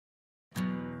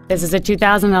This is a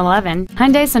 2011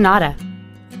 Hyundai Sonata.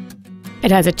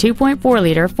 It has a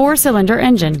 2.4-liter four-cylinder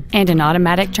engine and an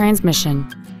automatic transmission.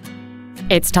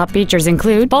 Its top features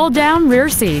include fold-down rear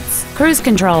seats, cruise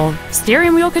control,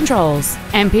 steering wheel controls,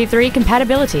 MP3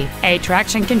 compatibility, a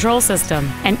traction control system,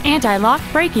 an anti-lock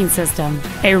braking system,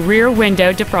 a rear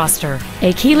window defroster,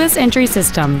 a keyless entry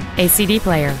system, a CD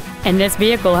player, and this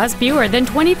vehicle has fewer than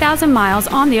 20,000 miles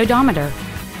on the odometer.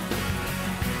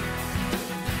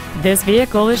 This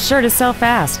vehicle is sure to sell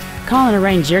fast. Call and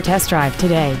arrange your test drive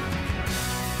today.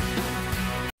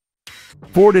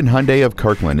 Ford and Hyundai of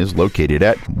Kirkland is located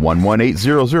at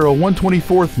 11800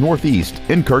 124th Northeast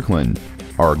in Kirkland.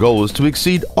 Our goal is to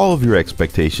exceed all of your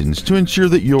expectations to ensure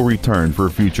that you'll return for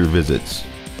future visits.